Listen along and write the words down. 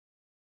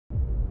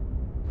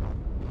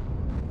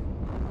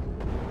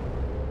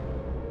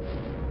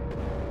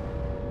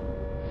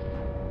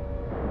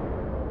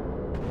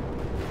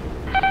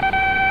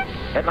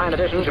Headline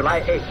edition, July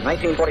 8,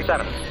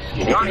 1947.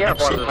 The Army Air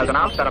Forces has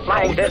announced that a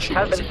flying disc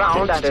has been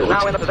found and is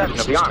now in the possession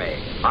of the Army.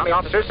 Army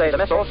officers say the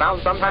missile,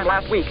 found sometime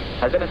last week,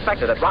 has been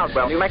inspected at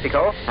Roswell, New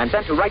Mexico, and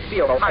sent to Wright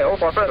Field, Ohio,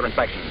 for further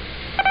inspection.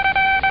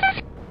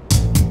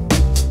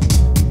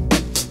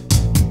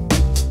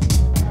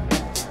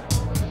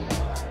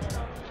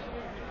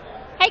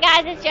 Hey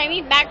guys, it's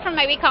Jamie back from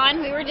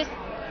MOBICON. We were just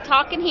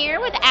talking here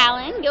with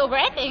Allan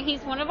Gilbreath, and he's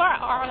one of our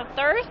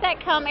authors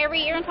that come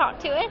every year and talk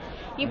to us.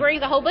 He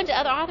brings a whole bunch of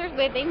other authors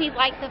with him. He's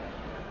like the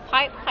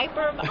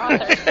Piper of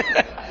authors.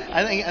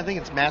 I think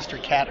it's Master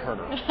Cat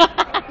Herder.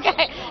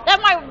 Okay,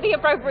 that might be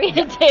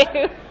appropriate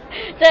too.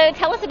 So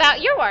tell us about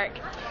your work.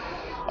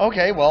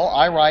 Okay, well,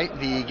 I write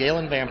the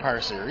Galen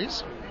Vampire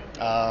series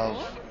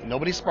of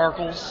nobody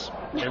sparkles,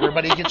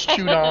 everybody gets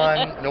chewed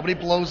on, nobody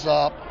blows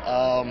up.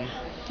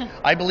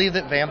 I believe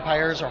that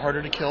vampires are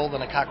harder to kill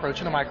than a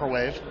cockroach in a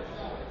microwave.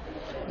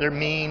 They're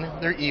mean,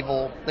 they're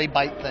evil, they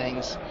bite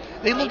things.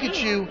 They look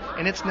at you,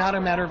 and it's not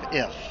a matter of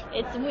if.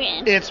 It's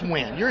when. It's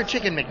when. You're a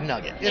chicken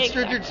McNugget.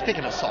 You're just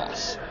picking a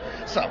sauce.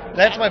 So,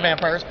 that's my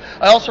vampires.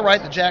 I also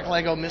write the Jack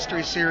Lego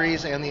Mystery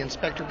Series and the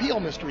Inspector Peel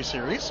Mystery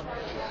Series.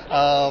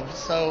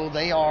 So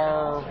they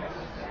are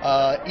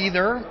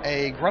either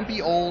a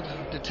grumpy old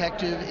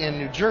detective in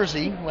New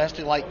Jersey who has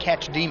to, like,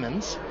 catch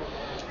demons,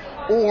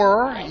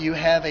 or you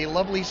have a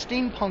lovely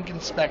steampunk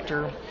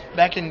inspector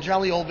back in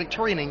jolly old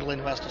Victorian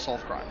England who has to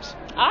solve crimes.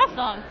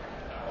 Awesome.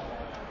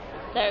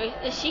 So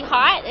is she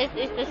hot? Is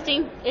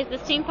the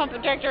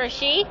steampunk director a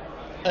she?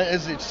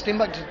 Is it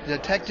steampunk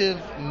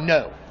detective?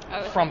 No.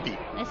 Oh, frumpy.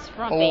 It's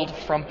frumpy. Old,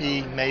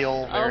 frumpy,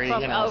 male, very,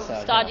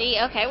 stodgy.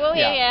 Okay, well,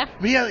 yeah.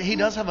 But he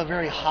does have a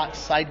very hot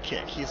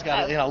sidekick. He's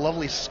got a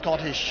lovely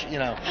Scottish,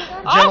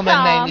 gentleman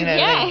awesome.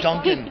 named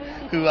Duncan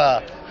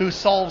who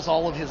solves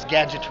all of his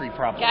gadgetry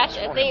problems.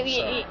 Gotcha. For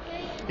him,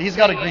 he's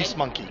got a grease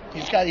monkey.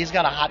 He's got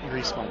a hot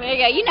grease monkey. There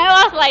you go. You know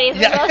us ladies.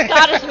 We love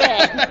Scottish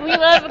men. We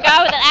love a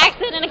guy with an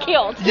accent and a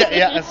kilt.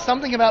 Yeah.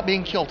 Something about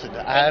being kilted.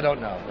 I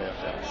don't know.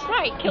 That's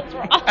right. Kilts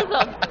are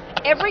awesome.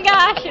 Every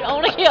guy should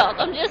own a kilt.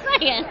 I'm just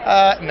saying.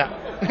 No.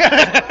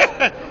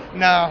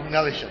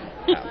 no, they shouldn't.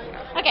 No.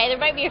 Okay, there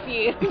might be a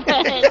few,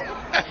 but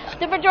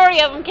the majority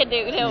of them can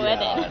do with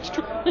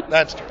it.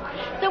 That's true.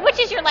 So which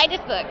is your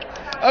latest book?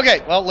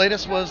 Okay, well,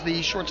 latest was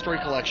the short story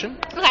collection,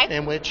 okay,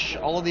 in which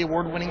all of the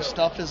award-winning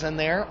stuff is in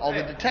there, all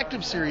the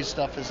detective series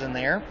stuff is in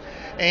there,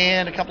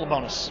 and a couple of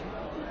bonus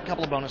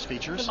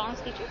features. The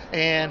bonus features.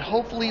 And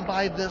hopefully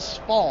by this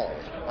fall,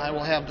 I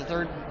will have the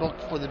third book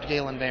for the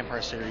Galen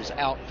Vampire series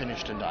out,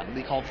 finished, and done. It'll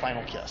be called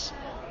Final Kiss.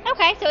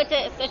 Okay, so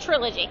it's a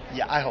trilogy.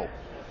 Yeah, I hope.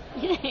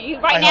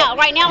 Right now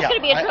it's going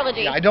to be a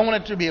trilogy. I don't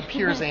want it to be a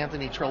Piers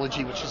Anthony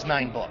trilogy, which is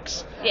 9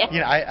 books.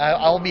 Yeah.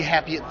 I'll be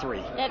happy at 3.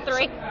 At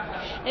 3.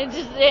 It's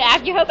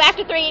just, you hope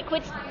after 3 it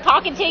quits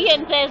talking to you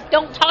and says,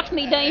 "Don't talk to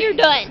me, you're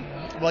done."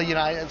 Well,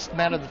 it's a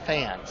matter of the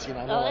fans.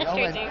 Oh, that's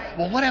true too.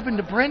 Well, what happened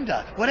to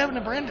Brenda? You're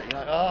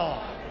like,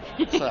 oh.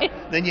 So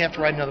then you have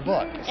to write another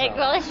book. So.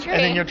 Well, that's true.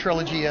 And then your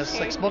trilogy has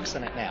 6 books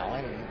in it now,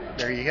 and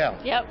there you go.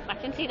 Yep, I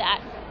can see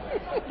that.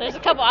 There's a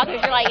couple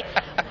others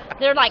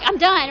they're like, "I'm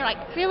done." You're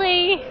like,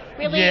 really? Yeah.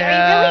 Are you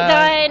really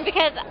done?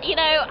 Because,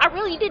 I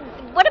really did.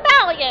 What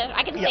about you?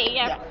 I can see.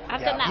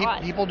 I've done that a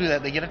lot. People do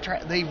that.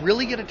 They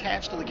really get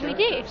attached to the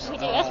characters. We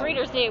do. Us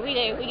readers do. We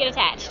do. We get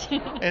attached.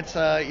 It's,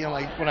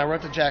 like when I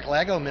wrote the Jack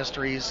Lego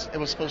mysteries, it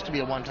was supposed to be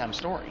a one-time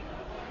story.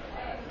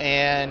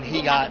 And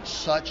he got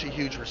such a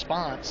huge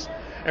response.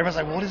 Everyone's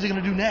like, well, what is he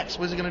going to do next?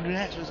 What is he going to do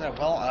next?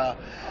 Well,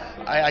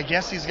 I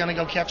guess he's going to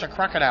go catch a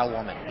crocodile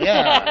woman.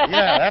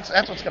 Yeah,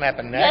 that's what's going to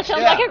happen next. That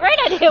sounds like a great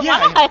idea.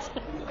 Why not?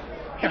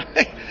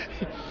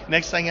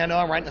 Next thing I know,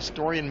 I'm writing a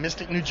story in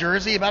Mystic, New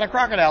Jersey about a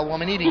crocodile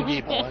woman eating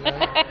people.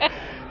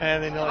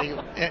 And then,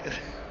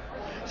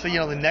 so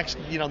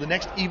the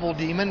next evil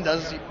demon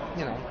does,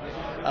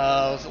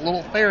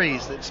 little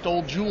fairies that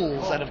stole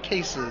jewels out of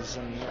cases,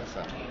 and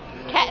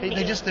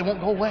they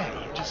won't go away.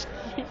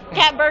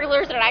 Cat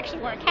burglars that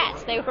actually weren't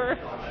cats. They were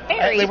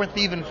fairies. They were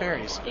thieving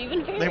fairies.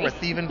 They were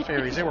thieving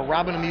fairies. They were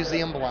robbing a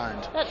museum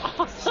blind. That's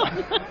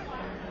awesome.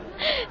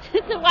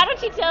 So why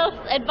don't you tell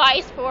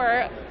advice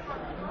for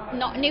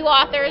new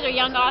authors or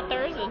young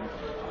authors or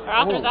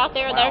authors out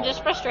there that are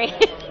just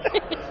frustrated?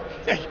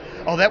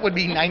 Oh, that would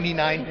be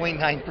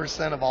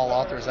 99.9% of all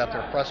authors out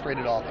there,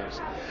 frustrated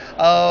authors.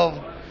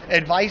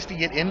 Advice to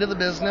get into the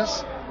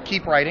business: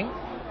 keep writing.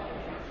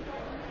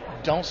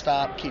 Don't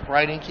stop. Keep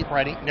writing.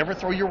 Never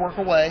throw your work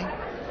away.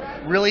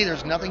 Really,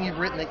 there's nothing you've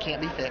written that can't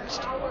be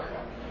fixed.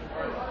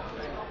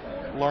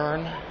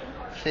 Learn,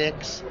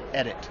 fix,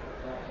 edit.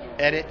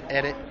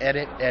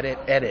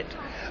 Edit.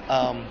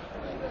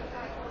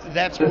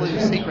 That's really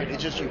the secret.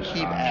 It's just you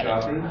keep at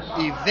it.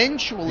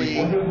 Eventually,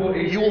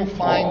 you will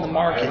find the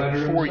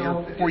market for your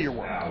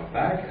work. And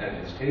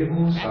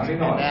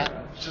that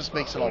just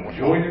makes it all work.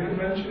 Enjoy the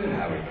convention and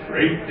have a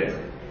great day.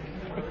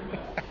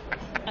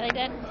 Are they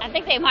done? I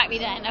think they might be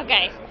done.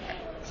 Okay.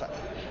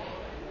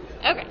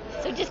 Okay.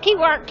 So just keep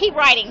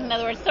writing. In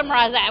other words,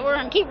 summarize that. We're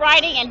going to keep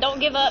writing and don't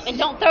give up and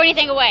don't throw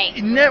anything away.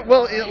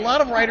 Well, a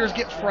lot of writers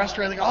get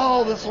frustrated. Like,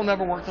 oh, this will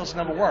never work.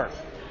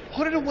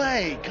 put it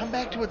away. Come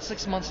back to it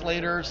 6 months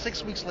later,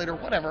 6 weeks later,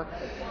 whatever.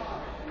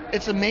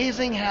 It's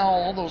amazing how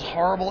all those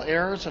horrible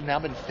errors have now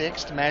been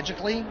fixed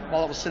magically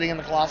while it was sitting in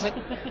the closet.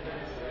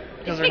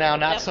 Because they're now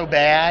not so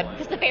bad.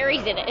 Because the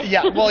fairy's in it.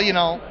 Yeah,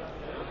 well,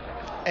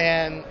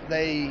 and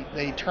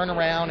they turn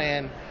around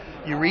and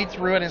you read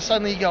through it and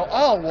suddenly you go,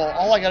 oh, well,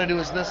 all I got to do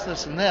is this,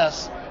 this, and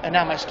this, and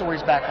now my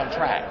story's back on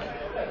track.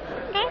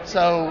 Okay.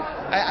 So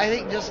I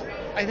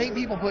think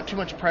people put too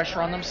much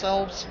pressure on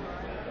themselves.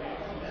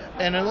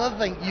 And another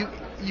thing,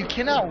 you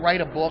cannot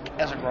write a book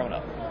as a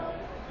grown-up.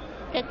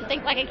 Just to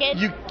think like a kid?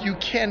 You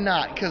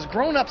cannot, because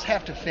grown-ups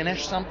have to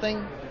finish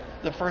something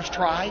the first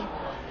try.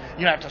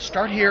 You have to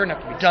start here and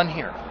have to be done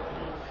here.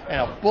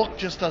 And a book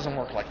just doesn't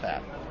work like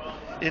that.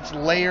 It's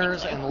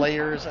layers and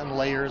layers and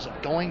layers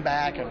of going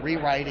back and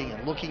rewriting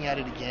and looking at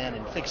it again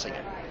and fixing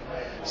it.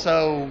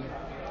 So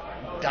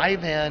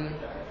dive in,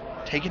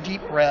 take a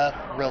deep breath,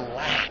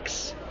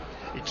 relax.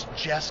 It's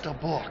just a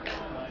book.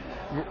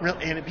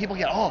 And people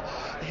get,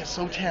 they get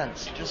so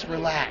tense. Just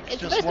relax.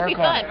 It's just supposed work to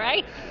be on fun, it.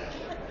 right?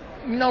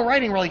 No,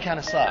 writing really kind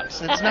of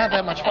sucks. It's not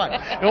that much fun.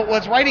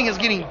 What's writing is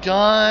getting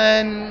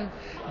done,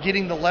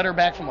 getting the letter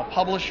back from a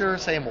publisher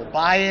saying we'll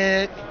buy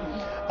it,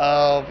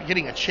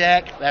 getting a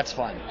check. That's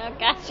fun. Oh,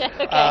 gotcha.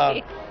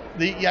 Okay.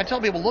 I tell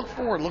people, look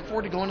forward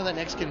to going to that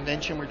next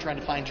convention. We're trying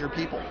to find your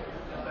people.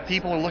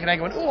 People are looking at it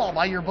going, I'll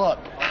buy your book.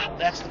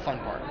 That's the fun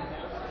part.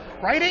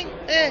 Writing,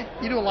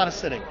 you do a lot of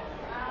sitting.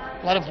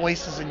 A lot of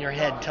voices in your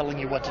head telling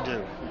you what to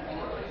do.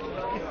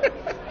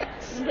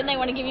 Then they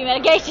want to give you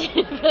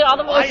medication for all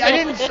the voices. I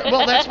didn't.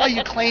 Well, that's why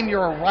you claim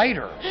you're a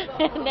writer.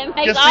 That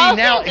makes all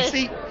sense.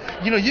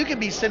 You could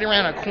be sitting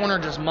around a corner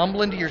just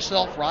mumbling to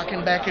yourself,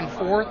 rocking back and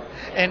forth,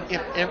 and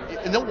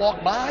if they'll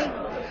walk by,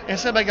 and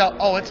somebody go,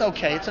 it's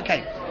okay,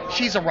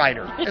 she's a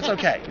writer, it's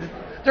okay.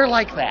 They're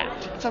like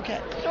that. It's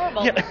okay.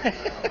 Adorable. Yeah.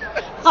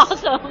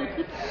 Awesome.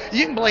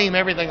 You can blame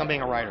everything on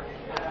being a writer.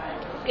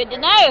 Good to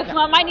know. Yeah. Well,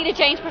 I might need to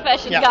change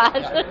professions,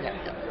 guys.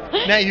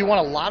 Yeah. Now, you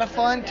want a lot of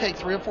fun? Take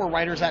 3 or 4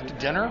 writers out to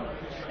dinner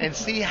and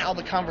see how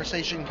the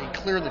conversation can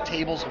clear the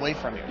tables away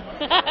from you.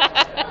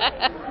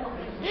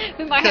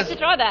 We might have to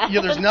try that.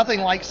 There's nothing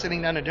like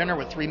sitting down to dinner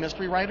with 3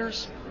 mystery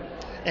writers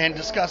and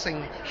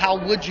discussing how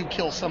would you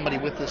kill somebody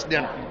with this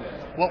dinner?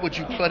 What would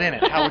you put in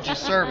it? How would you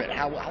serve it?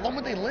 How long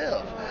would they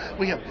live?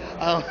 We have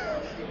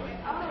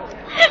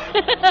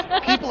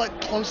people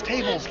at close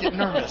tables get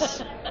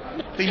nervous.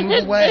 They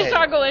move away. They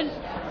start going.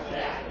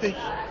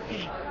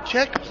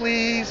 Check,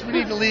 please. We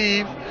need to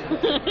leave.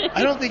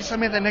 I don't think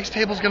somebody at the next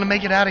table is going to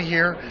make it out of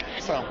here.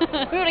 So we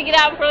want to get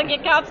out before the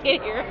cops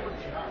get here.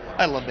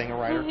 I love being a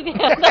writer.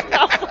 Yeah, that's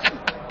awesome.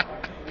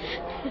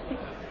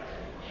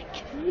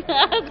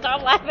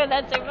 Stop laughing.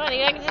 That's so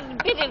funny. I can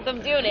just picture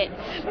them doing it.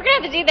 We're going to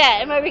have to do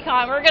that at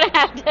MOBICON. We're going to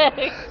have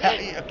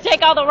to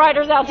take all the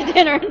writers out to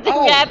dinner and see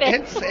what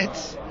happens.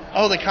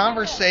 The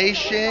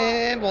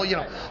conversation. Well,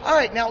 all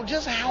right, now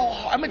just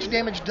how much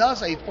damage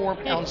does a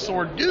 4-pound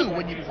sword do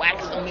when you whack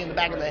somebody in the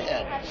back of the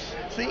head?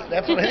 See,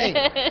 that's what I mean.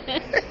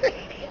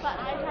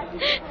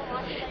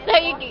 So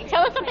you can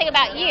tell us something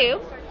about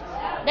you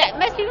that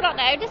most people don't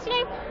know. Just,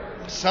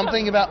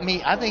 something about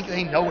me. I think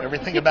they know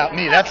everything about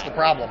me. That's the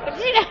problem. What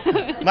do you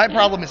know? My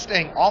problem is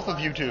staying off of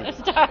YouTube.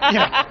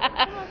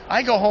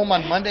 I go home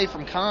on Monday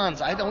from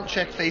cons. I don't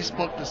check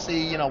Facebook to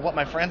see, what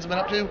my friends have been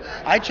up to.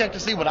 I check to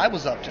see what I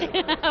was up to.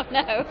 Oh,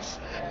 no.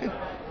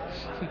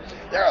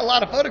 There are a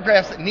lot of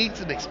photographs that need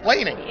some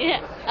explaining.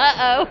 Yeah.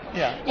 Uh-oh.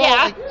 Yeah.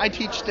 Well, I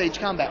teach stage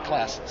combat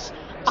classes.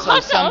 So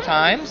awesome.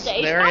 Sometimes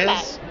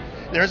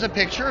there's a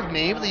picture of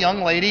me with a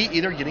young lady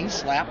either getting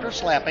slapped or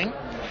slapping.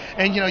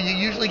 And, you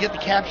usually get the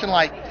caption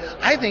like,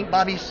 I think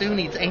Bobby Sue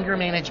needs anger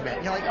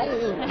management. You're like,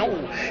 oh,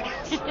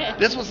 no.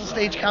 This was a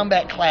stage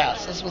combat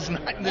class. This was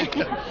not.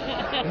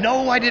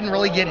 No, I didn't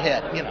really get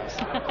hit,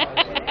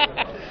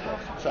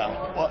 So,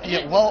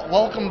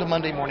 welcome to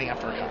Monday morning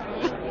after a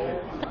conference.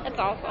 That's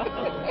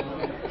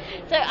awesome.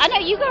 So, I know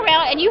you go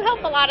around and you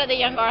help a lot of the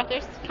young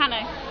authors kind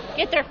of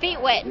get their feet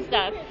wet and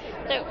stuff.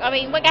 So,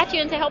 what got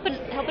you into helping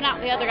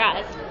out the other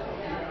guys?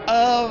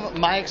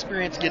 My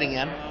experience getting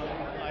in.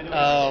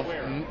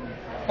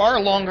 Far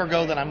longer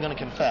ago than I'm going to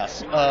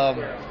confess.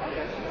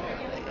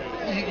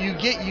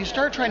 You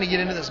start trying to get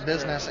into this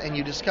business and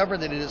you discover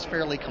that it is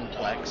fairly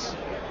complex.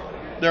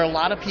 There are a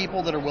lot of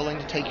people that are willing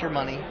to take your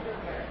money,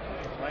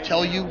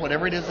 tell you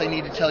whatever it is they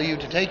need to tell you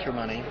to take your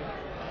money,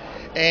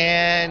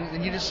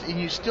 and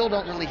you still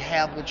don't really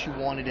have what you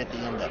wanted at the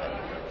end of it.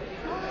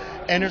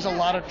 And there's a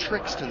lot of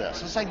tricks to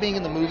this. It's like being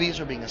in the movies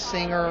or being a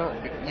singer, or,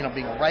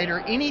 being a writer,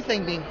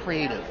 anything being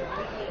creative.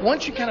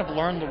 Once you kind of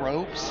learn the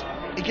ropes,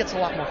 it gets a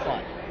lot more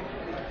fun.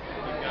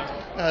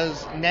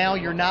 Because now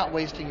you're not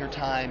wasting your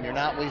time, you're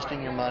not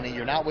wasting your money,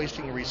 you're not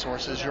wasting your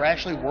resources, you're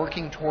actually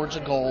working towards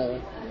a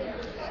goal.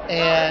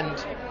 And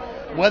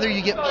whether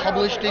you get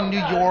published in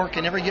New York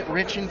and ever get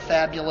rich and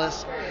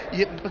fabulous,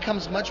 it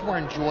becomes much more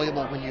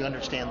enjoyable when you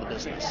understand the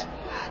business.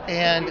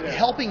 And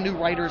helping new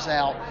writers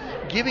out,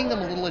 giving them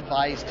a little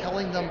advice,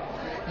 telling them,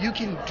 you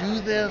can do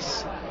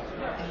this,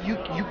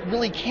 you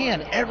really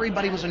can.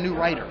 Everybody was a new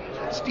writer.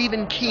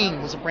 Stephen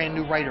King was a brand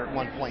new writer at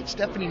one point.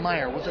 Stephanie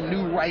Meyer was a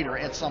new writer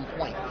at some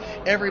point.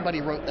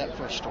 Everybody wrote that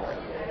first story.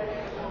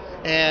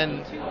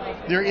 And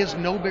there is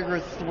no bigger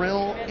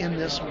thrill in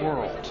this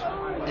world,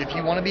 if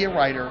you want to be a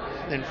writer,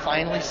 than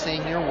finally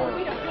seeing your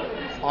work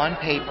on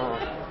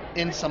paper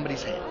in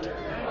somebody's hand.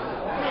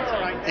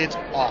 It's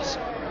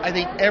awesome. I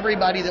think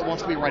everybody that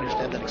wants to be a writer should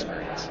have that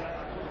experience.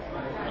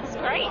 That's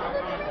great.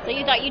 So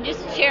you thought you'd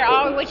just share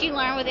all what you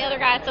learned with the other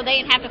guys so they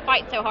didn't have to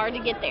fight so hard to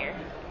get there?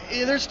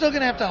 They're still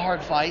going to have to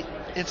hard fight.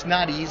 It's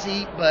not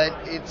easy, but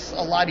it's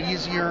a lot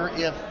easier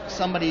if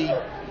somebody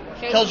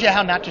tells you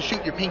how not to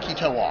shoot your pinky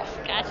toe off.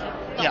 Gotcha.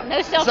 Yeah.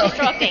 No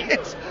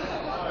self-destructing. So,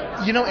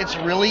 it's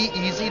really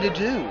easy to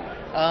do.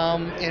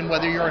 And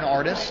whether you're an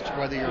artist,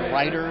 whether you're a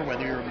writer,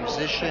 whether you're a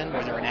musician,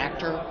 whether you're an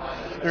actor,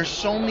 there's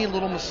so many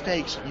little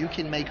mistakes you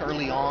can make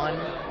early on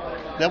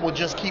that will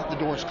just keep the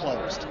doors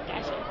closed.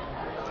 Gotcha.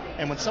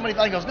 And when somebody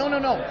finally goes, no,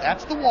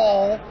 that's the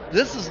wall,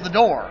 this is the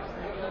door,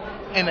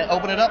 and they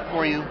open it up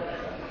for you,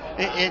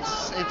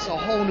 it's a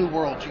whole new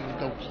world you can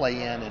go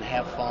play in and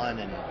have fun.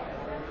 And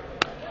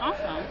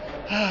awesome.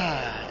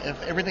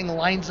 If everything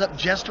lines up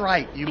just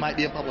right, you might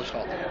be a published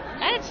author.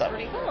 That's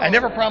pretty cool. I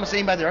never promise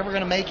anybody they're ever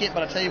going to make it,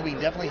 but I tell you, we can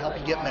definitely help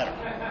you get better.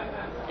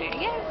 There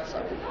you go.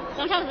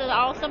 Sometimes that's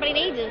all somebody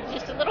needs is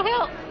just a little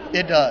help.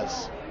 It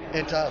does.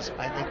 It does.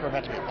 I think we're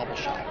about to get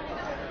published.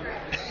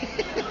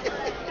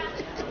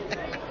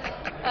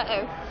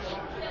 Uh-oh.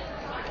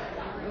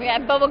 We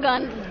got bubble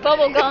gums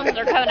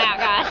are coming out,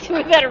 guys.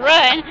 We better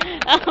run.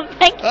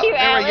 Thank you,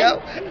 Allan. There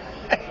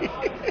we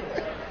go.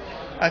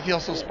 I feel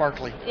so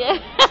sparkly. Yeah.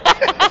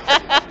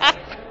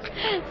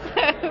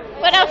 So,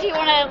 what else do you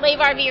want to leave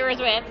our viewers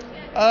with?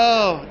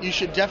 Oh, you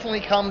should definitely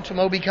come to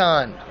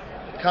MOBICON.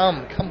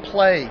 Come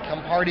play,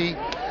 come party.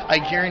 I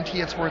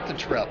guarantee it's worth the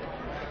trip.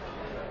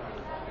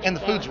 And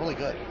the food's really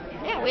good.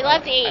 Yeah, we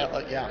love to eat.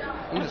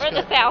 Food is For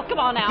the good. South, come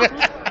on now.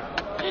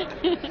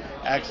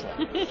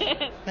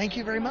 Excellent. Thank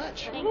you very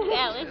much. Thank you,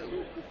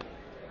 Allan.